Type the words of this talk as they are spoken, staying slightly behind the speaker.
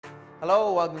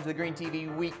Hello, welcome to the Green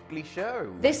TV Weekly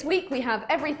Show. This week we have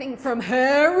everything from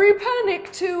hairy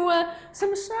panic to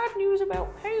some sad news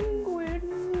about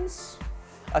penguins.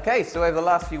 Okay, so over the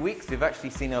last few weeks we've actually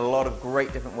seen a lot of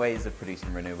great different ways of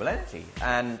producing renewable energy.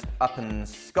 And up in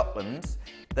Scotland,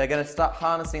 they're going to start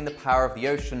harnessing the power of the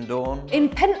ocean dawn. In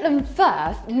Pentland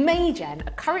Firth, Maygen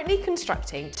are currently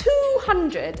constructing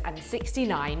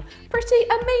 269 pretty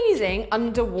amazing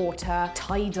underwater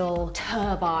tidal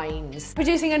turbines,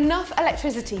 producing enough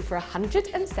electricity for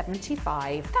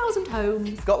 175,000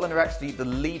 homes. Scotland are actually the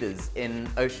leaders in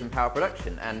ocean power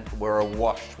production, and we're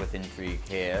awash with intrigue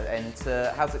here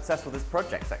into how successful this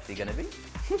project's actually going to be.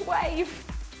 Wave!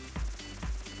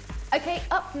 Okay,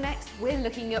 up next we're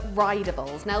looking at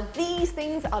rideables. Now these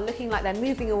things are looking like they're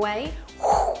moving away,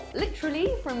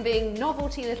 literally from being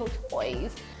novelty little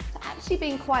toys to actually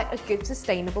being quite a good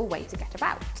sustainable way to get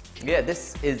about. Yeah,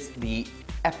 this is the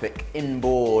epic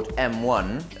inboard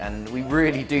M1, and we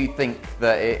really do think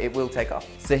that it will take off.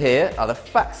 So here are the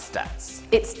fast stats.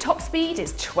 Its top speed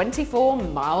is 24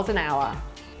 miles an hour,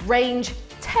 range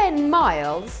 10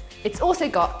 miles. It's also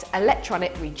got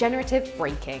electronic regenerative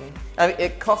braking.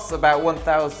 It costs about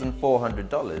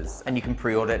 $1,400, and you can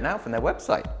pre-order it now from their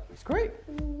website. It's great.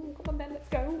 Come on then, let's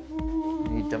go.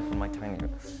 You dump on my tiny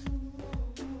hooks.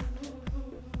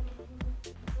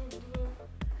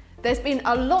 There's been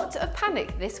a lot of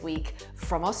panic this week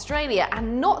from Australia,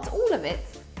 and not all of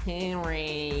it's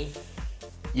hairy.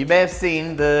 You may have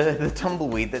seen the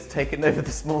tumbleweed that's taken over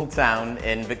the small town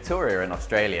in Victoria in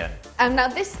Australia. And now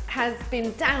this has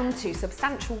been down to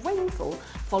substantial rainfall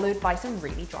followed by some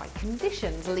really dry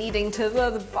conditions, leading to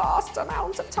the vast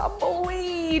amount of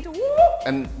tumbleweed. Woo!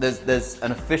 And there's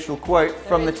an official quote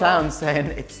from the town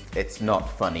saying it's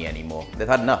not funny anymore. They've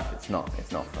had enough. It's not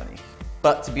funny.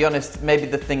 But to be honest, maybe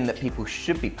the thing that people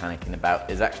should be panicking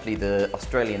about is actually the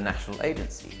Australian National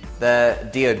Agency. Their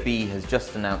DOB has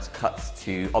just announced cuts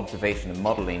to observation and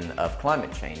modelling of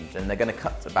climate change, and they're going to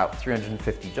cut about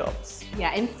 350 jobs.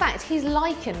 Yeah, in fact, he's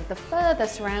likened the further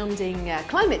surrounding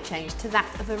climate change to that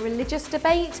of a religious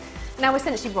debate. Now,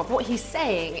 essentially, Rob, what he's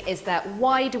saying is that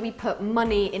why do we put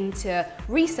money into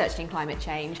researching climate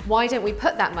change? Why don't we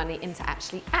put that money into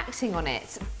actually acting on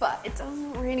it? But it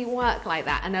doesn't really work like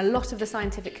that, and a lot of the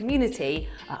scientific community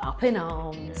are up in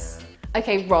arms.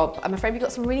 Okay, Rob, I'm afraid we've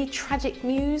got some really tragic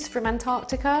news from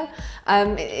Antarctica.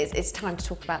 It's time to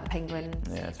talk about the penguins.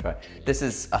 Yeah, that's right. This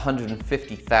is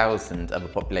 150,000 of a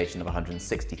population of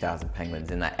 160,000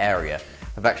 penguins in that area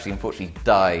have actually unfortunately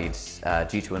died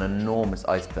due to an enormous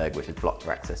iceberg which has blocked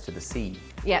their access to the sea.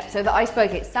 Yeah, so the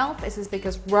iceberg itself is as big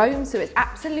as Rome, so it's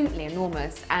absolutely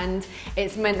enormous, and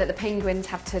it's meant that the penguins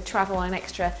have to travel an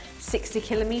extra 60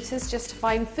 kilometres just to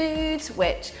find food,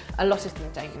 which a lot of them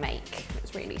don't make.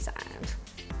 It's really sad.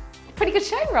 Pretty good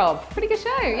show, Rob. Pretty good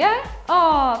show, yeah?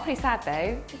 Oh, pretty sad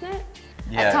though, isn't it?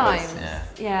 Yeah, at times. it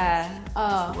was, yeah.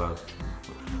 Oh. The world.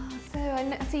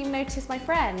 So you noticed my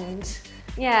friend.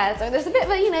 Yeah, so there's a bit of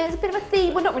a, there's a bit of a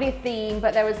theme. Well, not really a theme,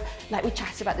 but there was, like, we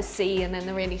chatted about the sea and then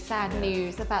the really sad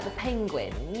news about the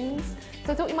penguins.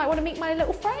 So I thought you might want to meet my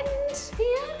little friend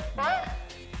here. Huh?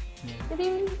 Maybe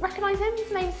you recognise him? His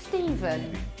name's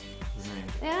Stephen.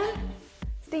 Yeah?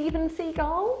 Stephen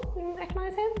Seagull. You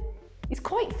recognise him? He's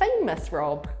quite famous,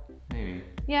 Rob. Maybe.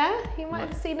 Yeah? You might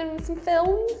have seen him in some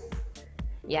films.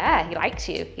 Yeah, he likes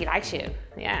you. He likes you.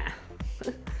 Yeah.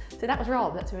 So that was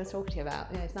Rob. That's who I was talking to you about.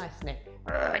 Yeah, it's nice, isn't it?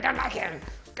 I don't like him.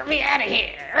 Get me out of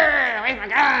here. Where's my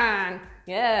gun?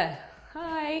 Yeah.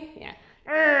 Hi. Yeah.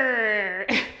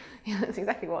 Yeah, that's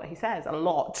exactly what he says a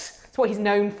lot. It's what he's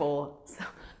known for. So,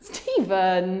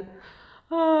 Stephen.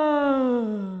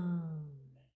 Oh.